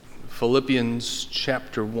Philippians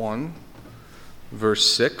chapter 1,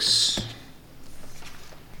 verse 6.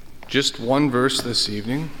 Just one verse this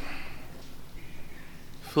evening.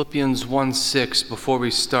 Philippians 1:6. Before we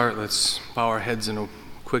start, let's bow our heads in a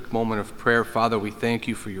quick moment of prayer. Father, we thank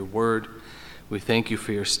you for your word. We thank you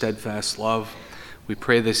for your steadfast love. We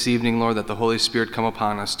pray this evening, Lord, that the Holy Spirit come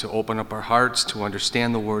upon us to open up our hearts, to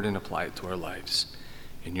understand the word and apply it to our lives.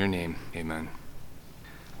 In your name, amen.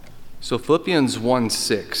 So Philippians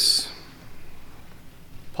 1:6.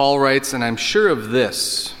 Paul writes, "And I'm sure of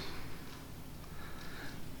this,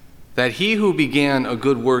 that he who began a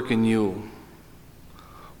good work in you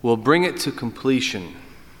will bring it to completion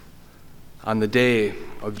on the day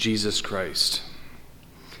of Jesus Christ."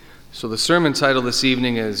 So the sermon title this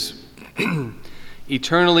evening is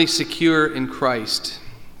Eternally Secure in Christ.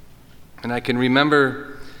 And I can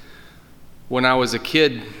remember when I was a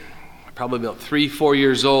kid, probably about 3-4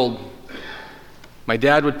 years old, my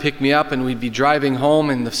dad would pick me up and we'd be driving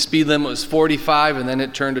home and the speed limit was 45 and then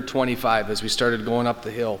it turned to 25 as we started going up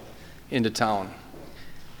the hill into town.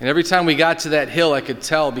 And every time we got to that hill, I could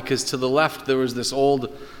tell because to the left there was this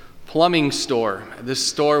old plumbing store. This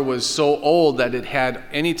store was so old that it had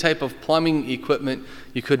any type of plumbing equipment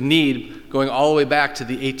you could need going all the way back to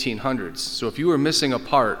the 1800s. So if you were missing a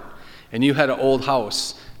part and you had an old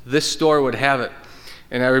house, this store would have it.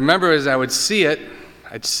 And I remember as I would see it,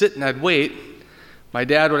 I'd sit and I'd wait. My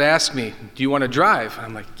dad would ask me, "Do you want to drive?"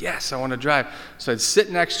 I'm like, "Yes, I want to drive." So I'd sit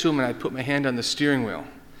next to him and I'd put my hand on the steering wheel.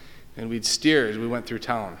 And we'd steer as we went through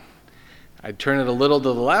town. I'd turn it a little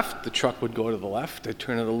to the left, the truck would go to the left. I'd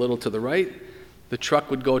turn it a little to the right, the truck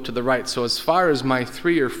would go to the right. So as far as my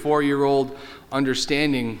 3 or 4-year-old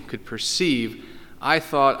understanding could perceive, I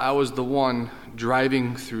thought I was the one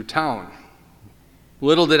driving through town.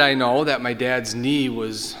 Little did I know that my dad's knee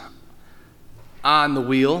was on the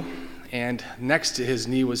wheel, and next to his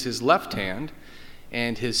knee was his left hand,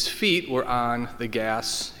 and his feet were on the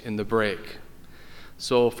gas and the brake.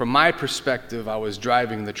 So from my perspective, I was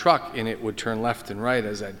driving the truck, and it would turn left and right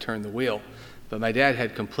as I'd turn the wheel. But my dad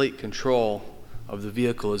had complete control of the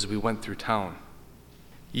vehicle as we went through town.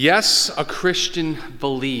 Yes, a Christian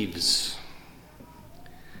believes.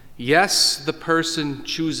 Yes, the person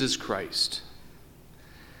chooses Christ.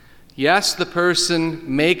 Yes, the person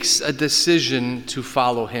makes a decision to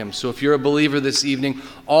follow him. So if you're a believer this evening,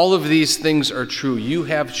 all of these things are true. You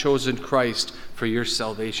have chosen Christ for your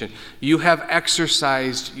salvation. You have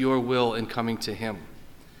exercised your will in coming to him.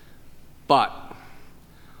 But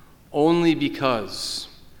only because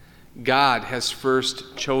God has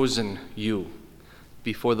first chosen you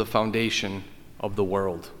before the foundation of the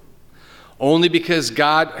world. Only because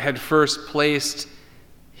God had first placed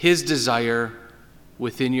his desire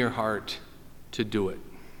within your heart to do it.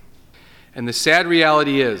 And the sad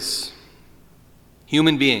reality is,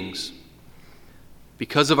 human beings,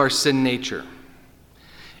 because of our sin nature,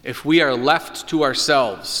 if we are left to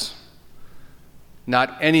ourselves,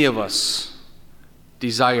 not any of us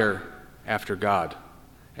desire after God.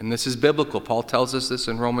 And this is biblical. Paul tells us this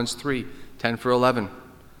in Romans 3:10-11.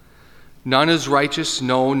 None is righteous,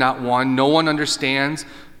 no, not one. No one understands.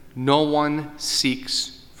 No one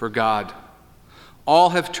seeks for God.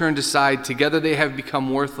 All have turned aside. Together they have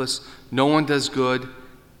become worthless. No one does good,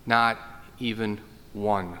 not even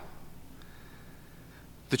one.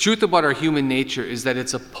 The truth about our human nature is that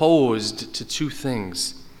it's opposed to two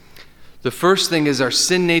things. The first thing is our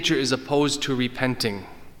sin nature is opposed to repenting,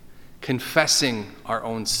 confessing our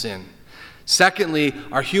own sin. Secondly,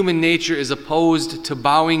 our human nature is opposed to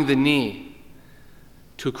bowing the knee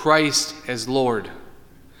to Christ as Lord.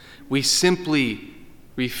 We simply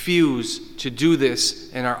refuse to do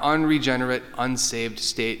this in our unregenerate, unsaved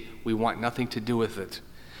state. We want nothing to do with it.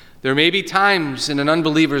 There may be times in an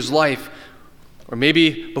unbeliever's life, or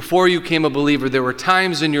maybe before you became a believer, there were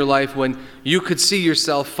times in your life when you could see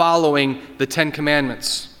yourself following the 10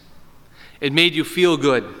 Commandments. It made you feel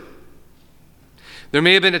good. There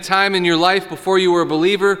may have been a time in your life before you were a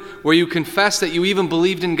believer where you confessed that you even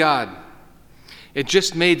believed in God. It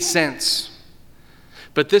just made sense.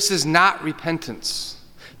 But this is not repentance.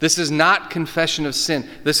 This is not confession of sin.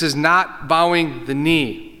 This is not bowing the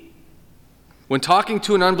knee. When talking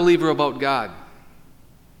to an unbeliever about God,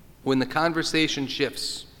 when the conversation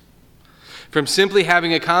shifts from simply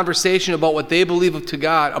having a conversation about what they believe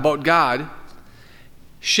about God,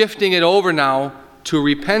 shifting it over now to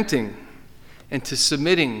repenting and to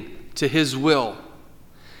submitting to his will,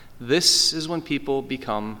 this is when people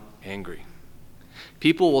become angry.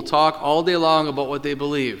 People will talk all day long about what they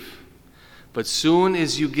believe, but soon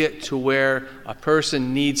as you get to where a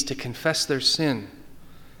person needs to confess their sin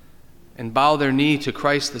and bow their knee to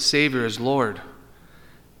Christ the Savior as Lord,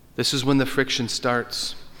 This is when the friction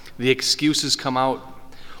starts. The excuses come out.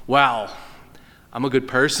 Well, I'm a good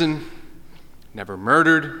person, never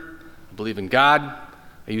murdered, I believe in God,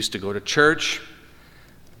 I used to go to church.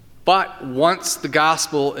 But once the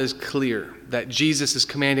gospel is clear that Jesus is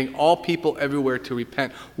commanding all people everywhere to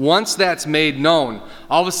repent, once that's made known,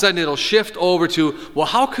 all of a sudden it'll shift over to, well,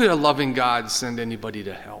 how could a loving God send anybody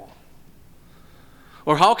to hell?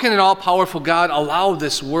 Or how can an all-powerful God allow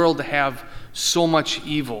this world to have so much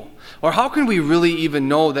evil? Or how can we really even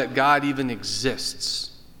know that God even exists?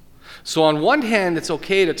 So on one hand, it's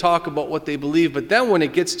okay to talk about what they believe, but then when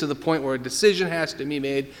it gets to the point where a decision has to be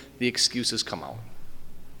made, the excuses come out.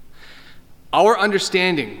 Our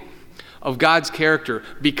understanding of God's character,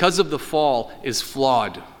 because of the fall, is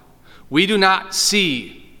flawed. We do not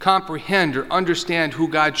see, comprehend, or understand who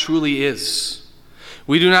God truly is.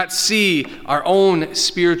 We do not see our own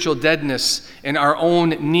spiritual deadness and our own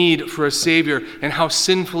need for a Savior and how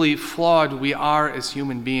sinfully flawed we are as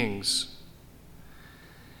human beings.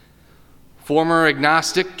 Former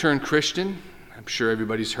agnostic turned Christian, I'm sure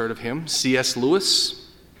everybody's heard of him, C.S.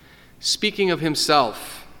 Lewis, speaking of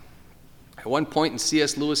himself, at one point in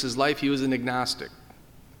C.S. Lewis's life, he was an agnostic.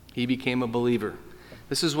 He became a believer.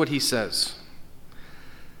 This is what he says.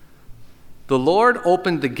 The Lord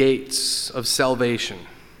opened the gates of salvation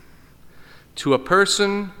to a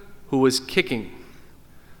person who was kicking,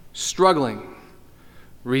 struggling,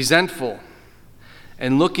 resentful,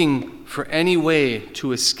 and looking for any way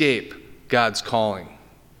to escape God's calling.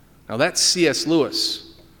 Now that's C.S.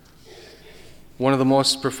 Lewis, one of the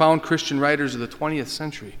most profound Christian writers of the 20th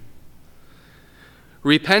century.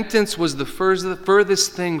 Repentance was the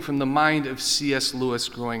furthest thing from the mind of C.S. Lewis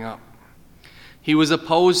growing up. He was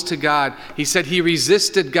opposed to God. He said he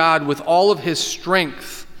resisted God with all of his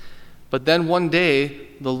strength. But then one day,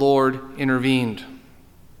 the Lord intervened.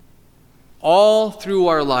 All through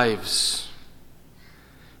our lives,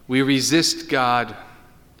 we resist God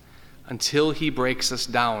until he breaks us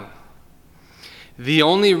down. The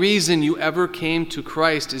only reason you ever came to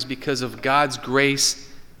Christ is because of God's grace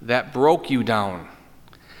that broke you down.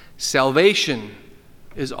 Salvation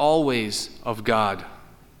is always of God.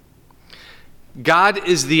 God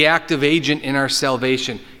is the active agent in our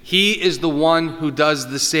salvation. He is the one who does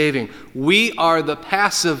the saving. We are the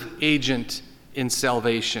passive agent in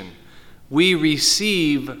salvation. We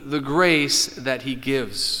receive the grace that he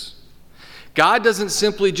gives. God doesn't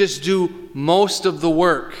simply just do most of the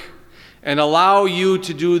work and allow you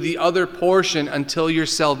to do the other portion until your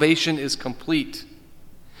salvation is complete.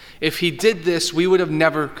 If he did this, we would have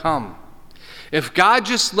never come. If God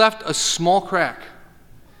just left a small crack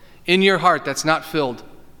in your heart that's not filled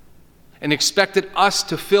and expected us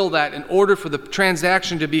to fill that in order for the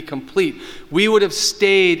transaction to be complete, we would have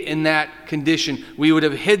stayed in that condition. We would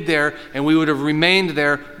have hid there and we would have remained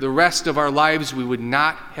there the rest of our lives. We would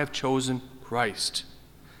not have chosen Christ.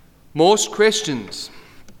 Most Christians,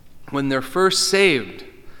 when they're first saved,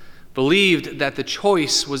 believed that the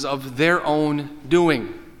choice was of their own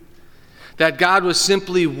doing. That God was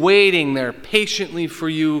simply waiting there patiently for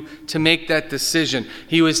you to make that decision.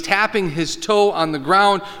 He was tapping his toe on the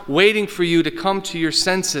ground, waiting for you to come to your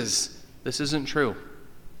senses. This isn't true.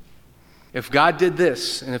 If God did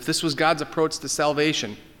this, and if this was God's approach to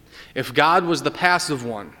salvation, if God was the passive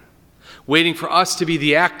one, waiting for us to be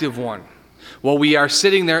the active one, while we are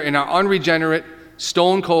sitting there in our unregenerate,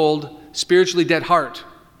 stone-cold, spiritually dead heart,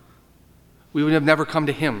 we would have never come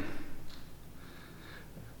to him.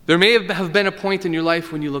 There may have been a point in your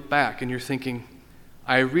life when you look back and you're thinking,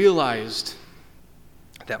 I realized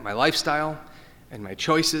that my lifestyle and my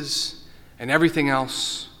choices and everything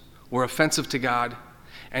else were offensive to God,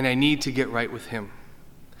 and I need to get right with him.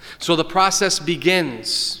 So the process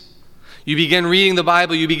begins. You begin reading the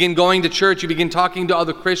Bible, you begin going to church, you begin talking to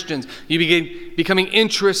other Christians, you begin becoming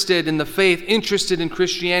interested in the faith, interested in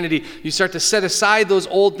Christianity. You start to set aside those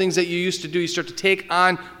old things that you used to do. You start to take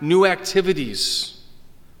on new activities.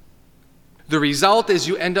 The result is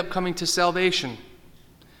you end up coming to salvation.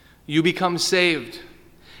 You become saved.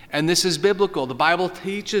 And this is biblical. The Bible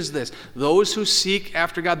teaches this. Those who seek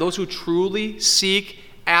after God, those who truly seek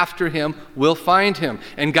after him will find him.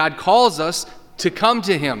 And God calls us to come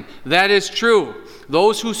to him. That is true.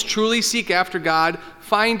 Those who truly seek after God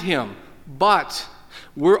find him. But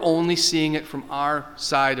we're only seeing it from our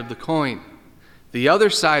side of the coin. The other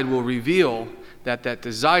side will reveal that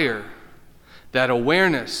desire, that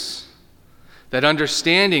awareness, that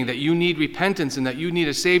understanding that you need repentance and that you need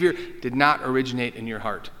a Savior did not originate in your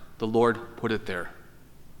heart. The Lord put it there.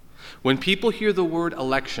 When people hear the word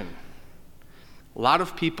election, a lot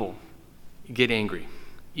of people get angry,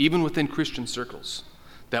 even within Christian circles.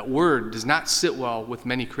 That word does not sit well with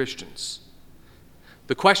many Christians.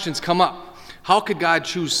 The questions come up. How could God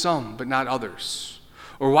choose some but not others?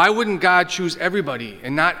 Or why wouldn't God choose everybody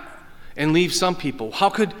and leave some people?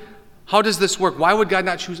 How does this work? Why would God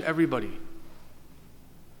not choose everybody?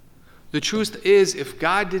 The truth is, if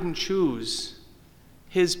God didn't choose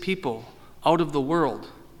his people out of the world,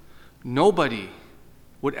 nobody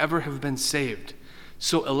would ever have been saved.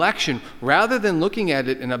 So election, rather than looking at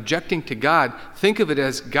it and objecting to God, think of it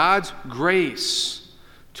as God's grace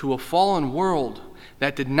to a fallen world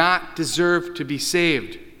that did not deserve to be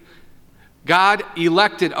saved. God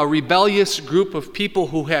elected a rebellious group of people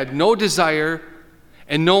who had no desire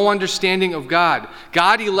and no understanding of God.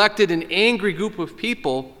 God elected an angry group of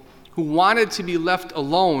people who wanted to be left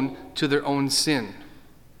alone to their own sin.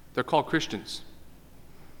 They're called Christians.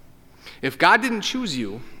 If God didn't choose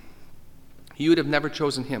you, you would have never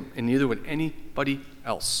chosen him, and neither would anybody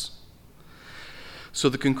else. So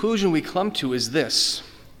the conclusion we come to is this.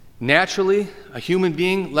 Naturally, a human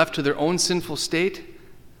being left to their own sinful state,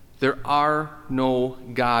 there are no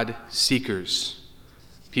God seekers.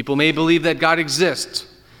 People may believe that God exists.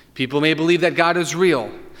 People may believe that God is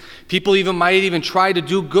real. People might even try to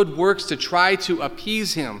do good works to try to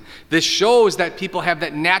appease him. This shows that people have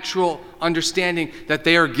that natural understanding that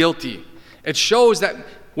they are guilty. It shows that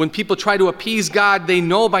when people try to appease God, they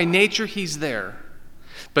know by nature he's there.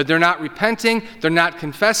 But they're not repenting, they're not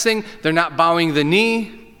confessing, they're not bowing the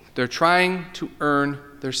knee. They're trying to earn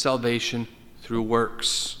their salvation through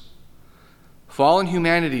works. Fallen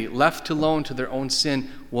humanity, left alone to their own sin,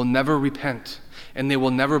 will never repent, and they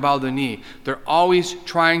will never bow the knee. They're always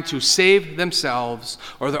trying to save themselves,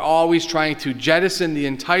 or they're always trying to jettison the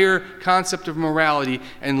entire concept of morality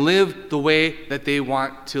and live the way that they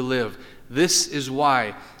want to live. This is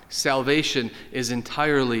why salvation is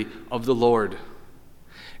entirely of the Lord.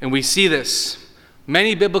 And we see this.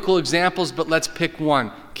 Many biblical examples, but let's pick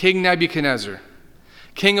one. King Nebuchadnezzar,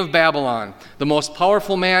 king of Babylon, the most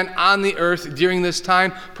powerful man on the earth during this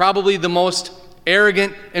time, probably the most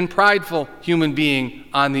arrogant and prideful human being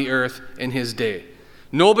on the earth in his day.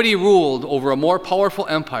 Nobody ruled over a more powerful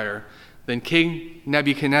empire than King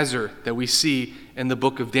Nebuchadnezzar that we see in the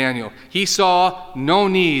book of Daniel. He saw no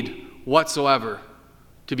need whatsoever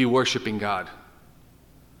to be worshiping God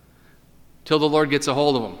till the Lord gets a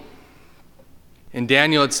hold of him. And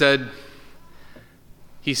Daniel had said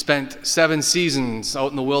he spent 7 seasons out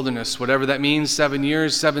in the wilderness, whatever that means, 7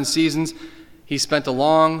 years, 7 seasons. He spent a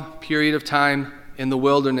long period of time in the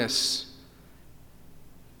wilderness.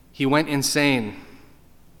 He went insane.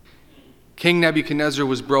 King Nebuchadnezzar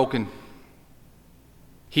was broken.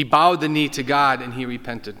 He bowed the knee to God and he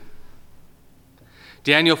repented.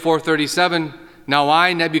 Daniel 4:37, now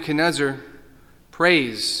I, Nebuchadnezzar,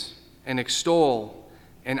 praise and extol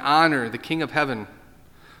and honor the King of heaven,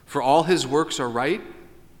 for all his works are right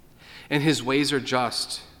and his ways are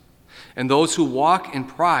just. And those who walk in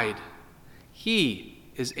pride, he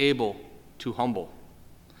is able to humble.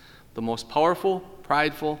 The most powerful,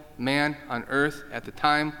 prideful man on earth at the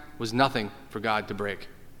time was nothing for God to break.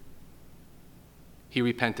 He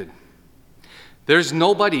repented. There's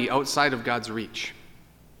nobody outside of God's reach.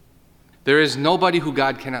 There is nobody who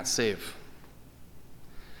God cannot save.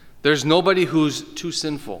 There's nobody who's too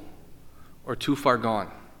sinful or too far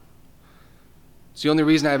gone. It's the only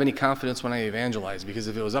reason I have any confidence when I evangelize, because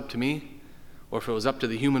if it was up to me, or if it was up to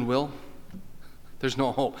the human will, there's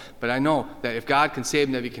no hope. But I know that if God can save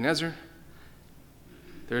Nebuchadnezzar,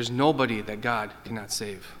 there's nobody that God cannot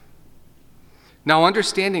save. Now,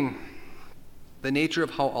 understanding the nature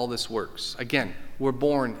of how all this works, again, we're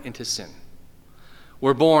born into sin.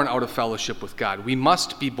 We're born out of fellowship with God. We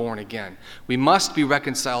must be born again. We must be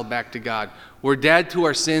reconciled back to God. We're dead to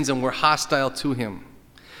our sins and we're hostile to him.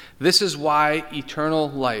 This is why eternal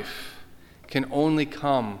life can only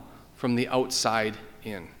come from the outside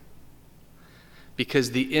in. Because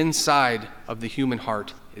the inside of the human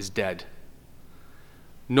heart is dead.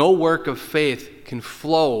 No work of faith can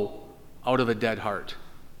flow out of a dead heart.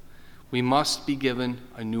 We must be given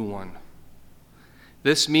a new one.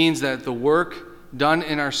 This means that the work done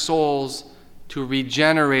in our souls to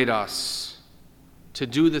regenerate us, to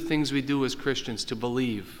do the things we do as Christians, to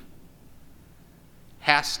believe,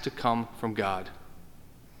 has to come from God.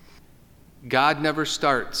 God never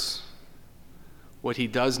starts what he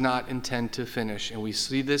does not intend to finish. And we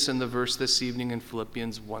see this in the verse this evening in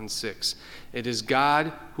Philippians 1:6. It is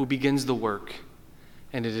God who begins the work,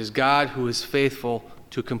 and it is God who is faithful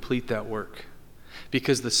to complete that work.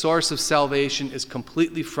 Because the source of salvation is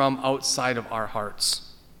completely from outside of our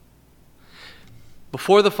hearts.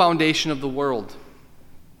 Before the foundation of the world,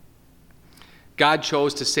 God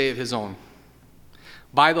chose to save his own.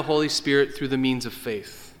 by the Holy Spirit through the means of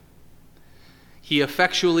faith. He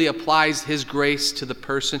effectually applies his grace to the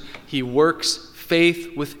person. He works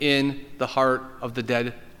faith within the heart of the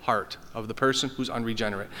dead heart of the person who's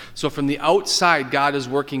unregenerate. So from the outside, God is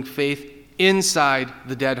working faith inside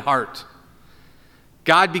the dead heart.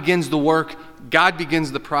 God begins the work. God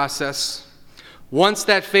begins the process. Once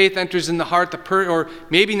that faith enters in the heart, or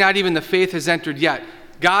maybe not even the faith has entered yet,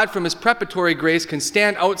 God, from his preparatory grace, can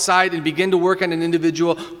stand outside and begin to work on an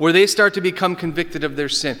individual where they start to become convicted of their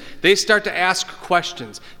sin. They start to ask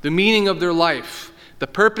questions, the meaning of their life, the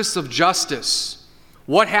purpose of justice.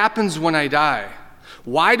 What happens when I die?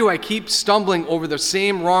 Why do I keep stumbling over the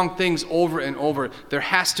same wrong things over and over? There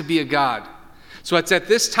has to be a God. So it's at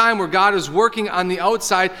this time where God is working on the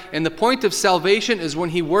outside, and the point of salvation is when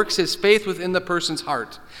he works his faith within the person's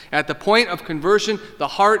heart. At the point of conversion, the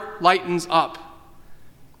heart lightens up.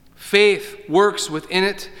 Faith works within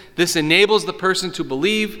it. This enables the person to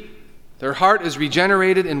believe. Their heart is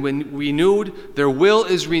regenerated and when renewed, their will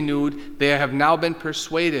is renewed. They have now been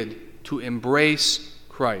persuaded to embrace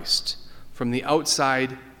Christ from the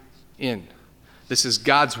outside in. This is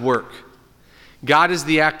God's work. God is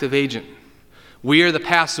the active agent. We are the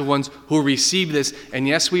passive ones who receive this, and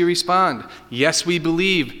yes, we respond. Yes, we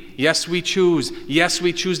believe. Yes, we choose. Yes,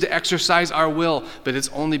 we choose to exercise our will, but it's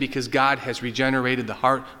only because God has regenerated the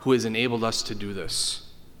heart who has enabled us to do this.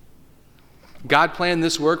 God planned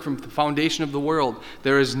this work from the foundation of the world.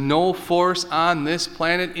 There is no force on this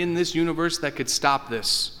planet, in this universe, that could stop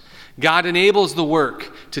this. God enables the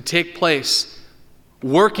work to take place,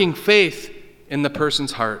 working faith in the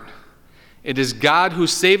person's heart. It is God who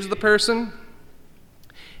saves the person,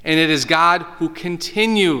 and it is God who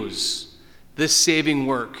continues this saving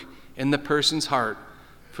work in the person's heart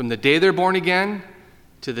from the day they're born again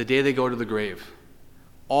to the day they go to the grave.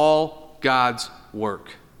 All God's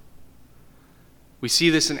work. We see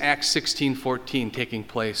this in Acts 16:14 taking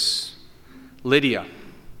place. Lydia.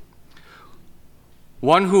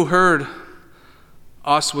 One who heard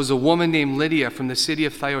us was a woman named Lydia from the city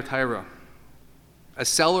of Thyatira, a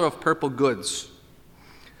seller of purple goods,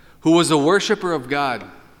 who was a worshiper of God.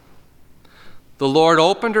 The Lord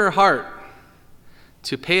opened her heart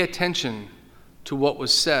to pay attention to what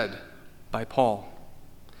was said by Paul.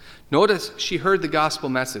 Notice she heard the gospel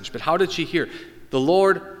message, but how did she hear? The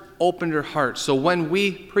Lord opened her heart. So when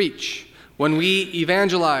we preach, when we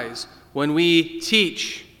evangelize, when we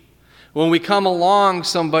teach, when we come alongside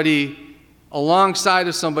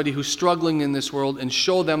of somebody who's struggling in this world and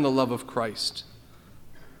show them the love of Christ,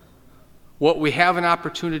 what we have an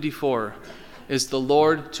opportunity for is the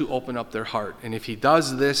Lord to open up their heart. And if he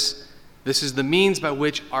does this, this is the means by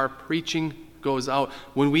which our preaching goes out.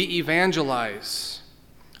 When we evangelize,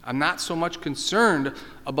 I'm not so much concerned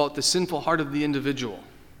about the sinful heart of the individual.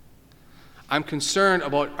 I'm concerned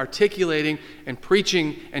about articulating and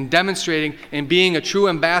preaching and demonstrating and being a true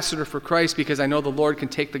ambassador for Christ, because I know the Lord can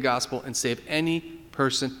take the gospel and save any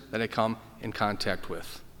person that I come in contact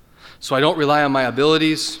with. So I don't rely on my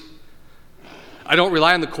abilities. I don't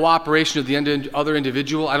rely on the cooperation of the other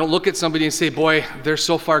individual. I don't look at somebody and say, boy, they're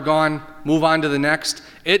so far gone, move on to the next.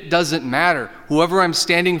 It doesn't matter. Whoever I'm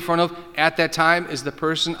standing in front of at that time is the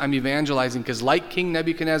person I'm evangelizing, because like King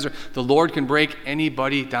Nebuchadnezzar, the Lord can break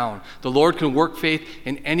anybody down. The Lord can work faith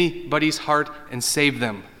in anybody's heart and save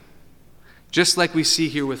them, just like we see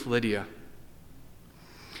here with Lydia.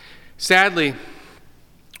 Sadly,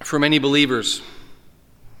 for many believers,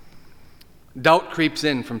 doubt creeps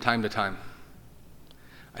in from time to time.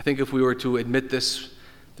 I think if we were to admit this,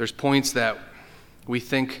 there's points that we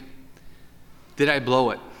think, did I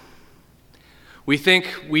blow it? We think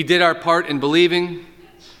we did our part in believing.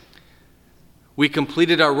 We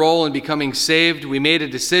completed our role in becoming saved. We made a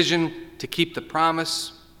decision to keep the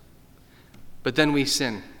promise. But then we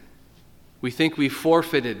sin. We think we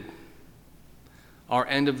forfeited our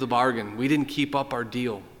end of the bargain. We didn't keep up our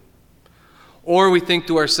deal. Or we think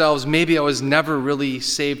to ourselves, maybe I was never really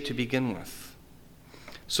saved to begin with.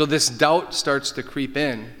 So this doubt starts to creep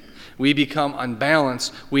in. We become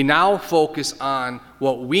unbalanced. We now focus on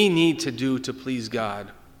what we need to do to please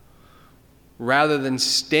God, rather than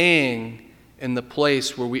staying in the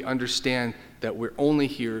place where we understand that we're only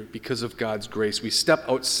here because of God's grace. We step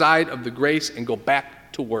outside of the grace and go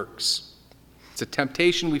back to works. It's a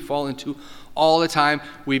temptation we fall into all the time.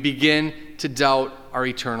 We begin to doubt our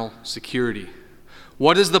eternal security.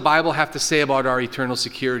 What does the Bible have to say about our eternal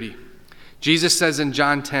security? Jesus says in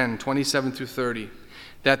John 10, 27 through 30,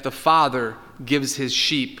 that the Father gives his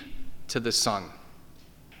sheep to the Son.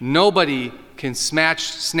 Nobody can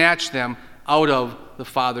snatch them out of the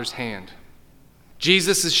Father's hand.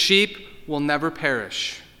 Jesus' sheep will never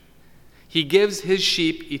perish. He gives his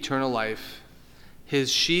sheep eternal life. His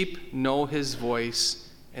sheep know his voice,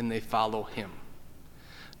 and they follow him.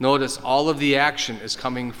 Notice all of the action is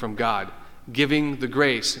coming from God, giving the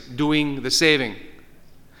grace, doing the saving.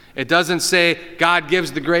 It doesn't say God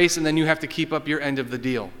gives the grace and then you have to keep up your end of the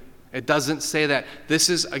deal. It doesn't say that. This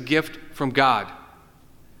is a gift from God.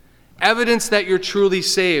 Evidence that you're truly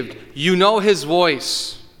saved. You know his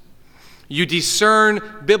voice. You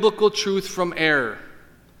discern biblical truth from error.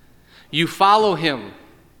 You follow him.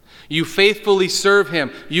 You faithfully serve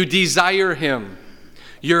him. You desire him.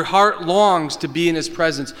 Your heart longs to be in his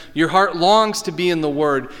presence. Your heart longs to be in the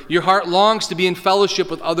Word. Your heart longs to be in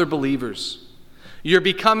fellowship with other believers. You're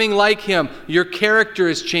becoming like him. Your character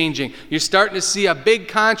is changing. You're starting to see a big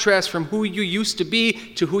contrast from who you used to be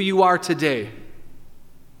to who you are today.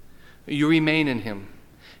 You remain in him,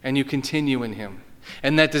 and you continue in him.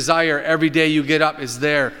 And that desire every day you get up is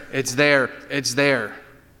there. It's there. It's there.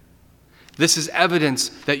 This is evidence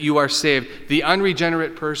that you are saved. The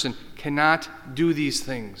unregenerate person cannot do these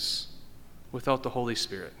things without the Holy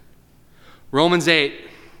Spirit. Romans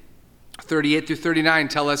 8:38 through 39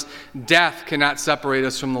 tell us death cannot separate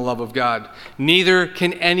us from the love of God. Neither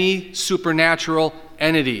can any supernatural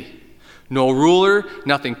entity. No ruler,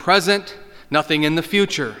 nothing present, nothing in the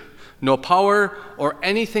future, no power or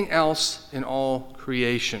anything else in all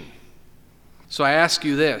creation. So I ask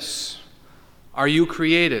you this, are you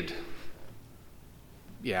created?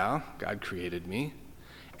 Yeah, God created me.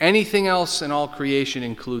 Anything else in all creation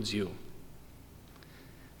includes you.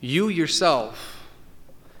 You yourself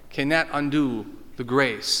cannot undo the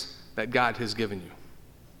grace that God has given you.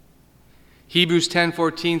 Hebrews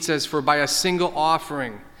 10:14 says, "For by a single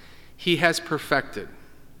offering he has perfected."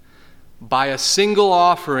 By a single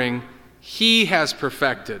offering he has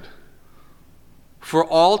perfected for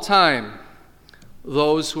all time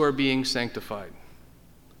those who are being sanctified.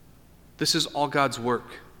 This is all God's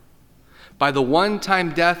work. By the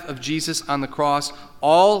one-time death of Jesus on the cross,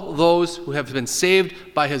 all those who have been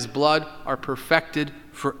saved by his blood are perfected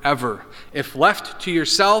forever. If left to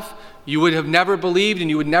yourself, you would have never believed and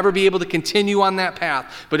you would never be able to continue on that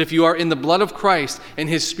path. But if you are in the blood of Christ and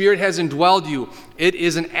his Spirit has indwelled you, it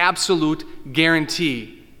is an absolute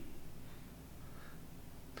guarantee.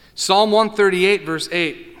 Psalm 138, verse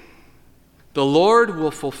 8, "The Lord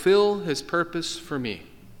will fulfill his purpose for me."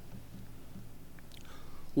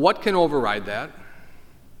 What can override that?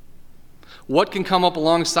 What can come up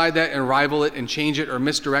alongside that and rival it and change it or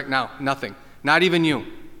misdirect? Now, nothing. Not even you.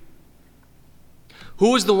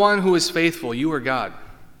 Who is the one who is faithful, you or God?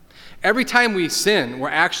 Every time we sin, we're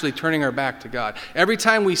actually turning our back to God. Every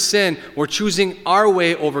time we sin, we're choosing our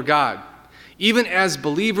way over God. Even as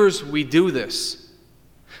believers, we do this.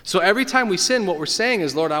 So every time we sin, what we're saying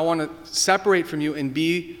is, Lord, I want to separate from you and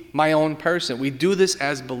be my own person. We do this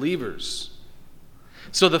as believers.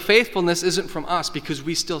 So the faithfulness isn't from us because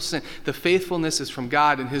we still sin. The faithfulness is from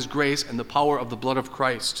God and his grace and the power of the blood of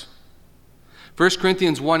Christ. 1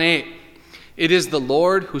 Corinthians 1:8, "It is the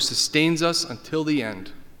Lord who sustains us until the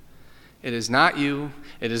end." It is not you.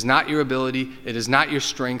 It is not your ability. It is not your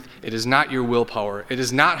strength. It is not your willpower. It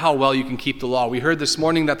is not how well you can keep the law. We heard this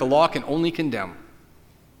morning that the law can only condemn.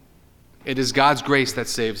 It is God's grace that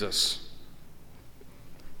saves us.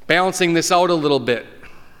 Balancing this out a little bit,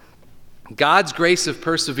 God's grace of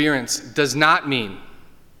perseverance does not mean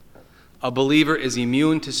a believer is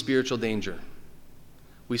immune to spiritual danger.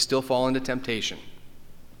 We still fall into temptation.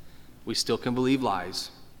 We still can believe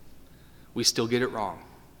lies. We still get it wrong.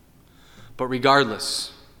 But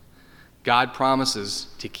regardless, God promises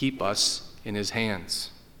to keep us in his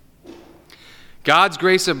hands. God's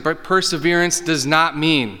grace of perseverance does not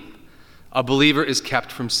mean a believer is kept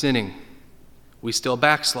from sinning. We still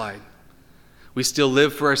backslide. We still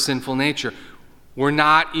live for our sinful nature. We're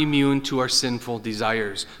not immune to our sinful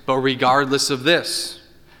desires. But regardless of this,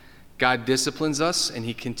 God disciplines us and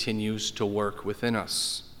he continues to work within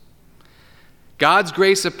us. God's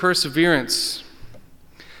grace of perseverance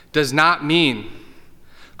does not mean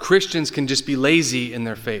Christians can just be lazy in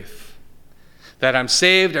their faith. That I'm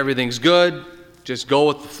saved, everything's good, just go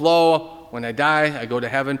with the flow. When I die, I go to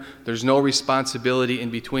heaven. There's no responsibility in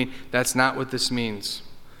between. That's not what this means.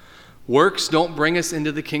 Works don't bring us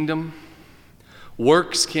into the kingdom.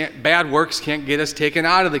 Bad works can't get us taken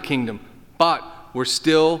out of the kingdom. But we're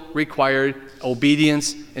still required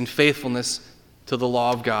obedience and faithfulness to the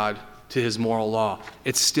law of God, to his moral law.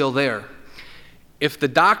 It's still there. If the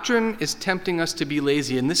doctrine is tempting us to be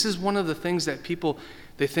lazy, and this is one of the things that people,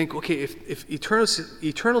 they think, okay, if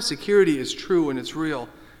eternal security is true and it's real,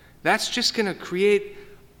 that's just going to create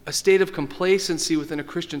a state of complacency within a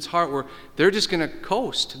Christian's heart where they're just going to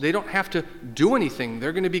coast. They don't have to do anything.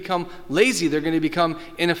 They're going to become lazy. They're going to become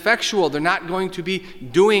ineffectual. They're not going to be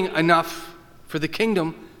doing enough for the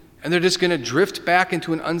kingdom, and they're just going to drift back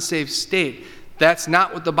into an unsaved state. That's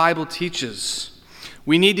not what the Bible teaches.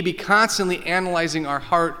 We need to be constantly analyzing our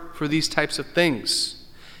heart for these types of things.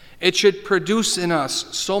 It should produce in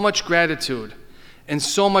us so much gratitude and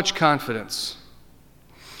so much confidence.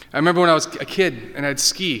 I remember when I was a kid and I'd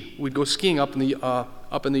ski. We'd go skiing up in the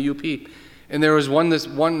UP, and there was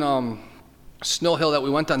one snow hill that we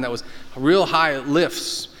went on that was real high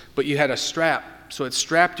lifts, but you had a strap, so it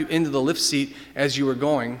strapped you into the lift seat as you were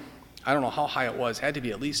going. I don't know how high it was. It had to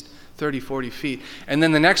be at least 30, 40 feet. And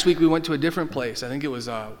then the next week we went to a different place. I think it was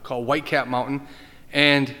called Whitecap Mountain,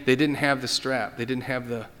 and they didn't have the strap. They didn't have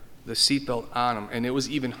the seatbelt on them, and it was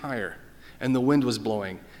even higher, and the wind was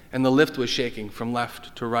blowing. And the lift was shaking from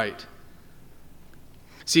left to right.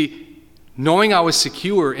 See, knowing I was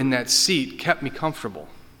secure in that seat kept me comfortable.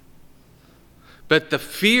 But the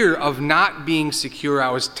fear of not being secure, I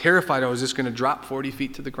was terrified I was just going to drop 40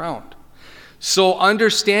 feet to the ground. So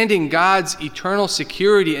understanding God's eternal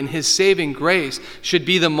security and His saving grace should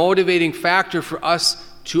be the motivating factor for us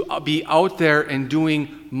to be out there and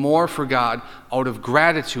doing more for God out of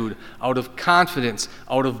gratitude, out of confidence,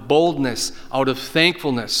 out of boldness, out of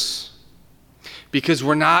thankfulness. Because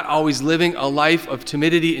we're not always living a life of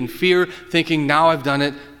timidity and fear, thinking, now I've done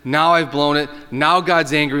it, now I've blown it, now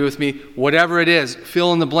God's angry with me, whatever it is,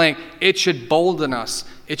 fill in the blank. It should bolden us.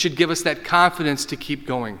 It should give us that confidence to keep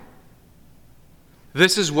going.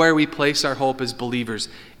 This is where we place our hope as believers.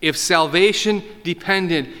 If salvation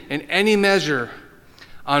depended in any measure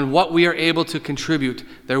on what we are able to contribute,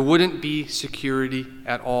 there wouldn't be security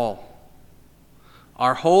at all.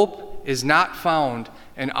 Our hope is not found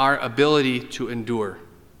in our ability to endure.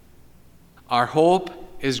 Our hope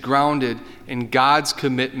is grounded in God's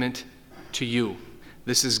commitment to you.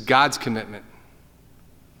 This is God's commitment,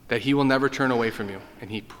 that He will never turn away from you, and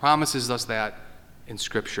He promises us that in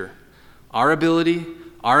Scripture. Our ability,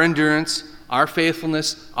 our endurance, our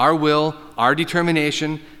faithfulness, our will, our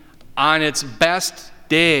determination, on its best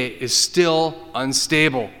day is still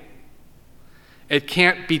unstable. It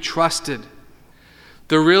can't be trusted.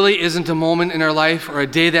 There really isn't a moment in our life or a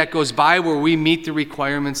day that goes by where we meet the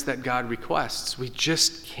requirements that God requests. We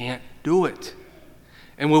just can't do it.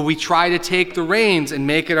 And when we try to take the reins and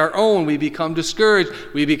make it our own, we become discouraged,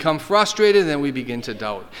 we become frustrated, and then we begin to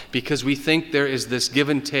doubt. Because we think there is this give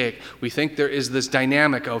and take. We think there is this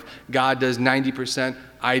dynamic of God does 90%,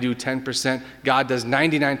 I do 10%. God does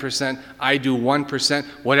 99%, I do 1%.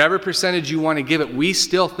 Whatever percentage you want to give it, we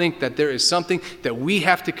still think that there is something that we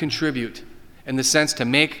have to contribute in the sense to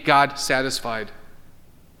make God satisfied.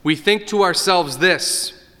 We think to ourselves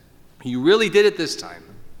this: you really did it this time.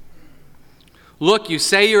 Look, you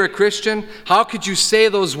say you're a Christian. How could you say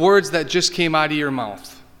those words that just came out of your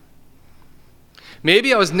mouth?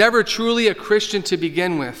 Maybe I was never truly a Christian to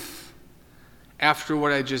begin with after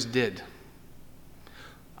what I just did.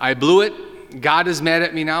 I blew it. God is mad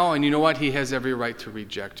at me now, and you know what? He has every right to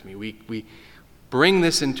reject me. We bring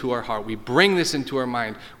this into our heart. We bring this into our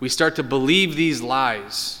mind. We start to believe these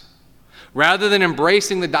lies. Rather than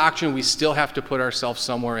embracing the doctrine, we still have to put ourselves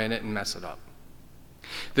somewhere in it and mess it up.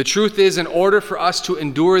 The truth is, in order for us to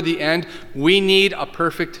endure the end, we need a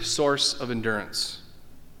perfect source of endurance.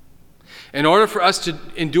 In order for us to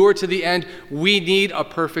endure to the end, we need a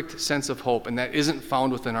perfect sense of hope, and that isn't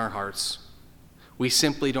found within our hearts. We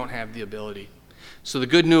simply don't have the ability. So the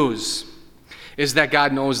good news is that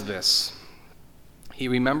God knows this. He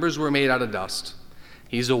remembers we're made out of dust.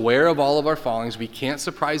 He's aware of all of our fallings. We can't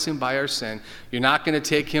surprise Him by our sin. You're not going to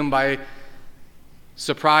take Him by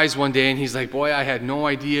surprise one day and He's like, boy, I had no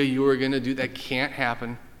idea you were going to do that. Can't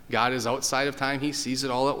happen. God is outside of time. He sees it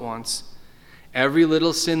all at once. Every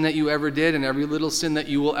little sin that you ever did and every little sin that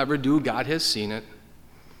you will ever do, God has seen it.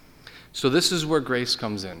 So this is where grace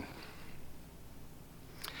comes in.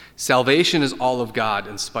 Salvation is all of God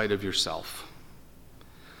in spite of yourself.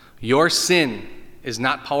 Your sin is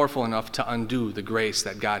not powerful enough to undo the grace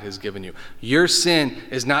that God has given you. Your sin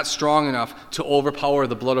is not strong enough to overpower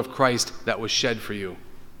the blood of Christ that was shed for you.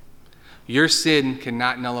 Your sin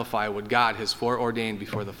cannot nullify what God has foreordained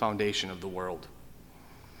before the foundation of the world.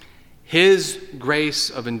 His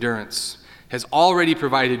grace of endurance has already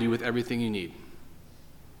provided you with everything you need.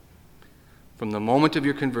 From the moment of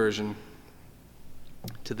your conversion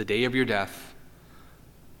to the day of your death,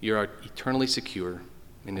 you are eternally secure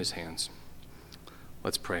in His hands.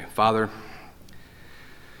 Let's pray. Father,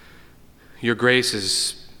 your grace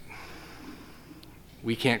is,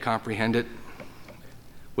 we can't comprehend it,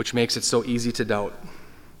 which makes it so easy to doubt.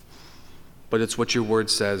 but it's what your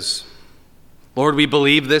word says. Lord, we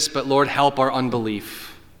believe this, but Lord, help our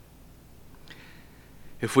unbelief.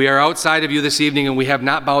 If we are outside of you this evening and we have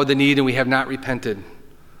not bowed the knee and we have not repented,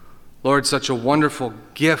 Lord, such a wonderful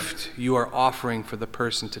gift you are offering for the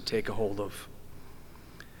person to take a hold of.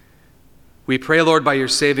 We pray, Lord, by your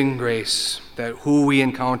saving grace, that who we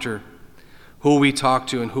encounter, who we talk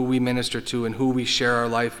to, and who we minister to, and who we share our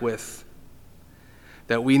life with,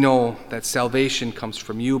 that we know that salvation comes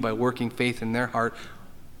from you by working faith in their heart.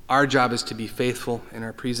 Our job is to be faithful in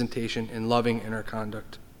our presentation and loving in our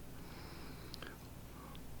conduct.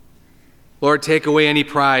 Lord, take away any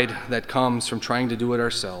pride that comes from trying to do it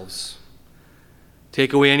ourselves.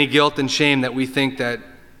 Take away any guilt and shame that we think that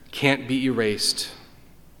can't be erased.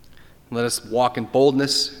 Let us walk in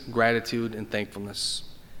boldness, gratitude, and thankfulness.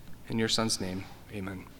 In your Son's name, amen.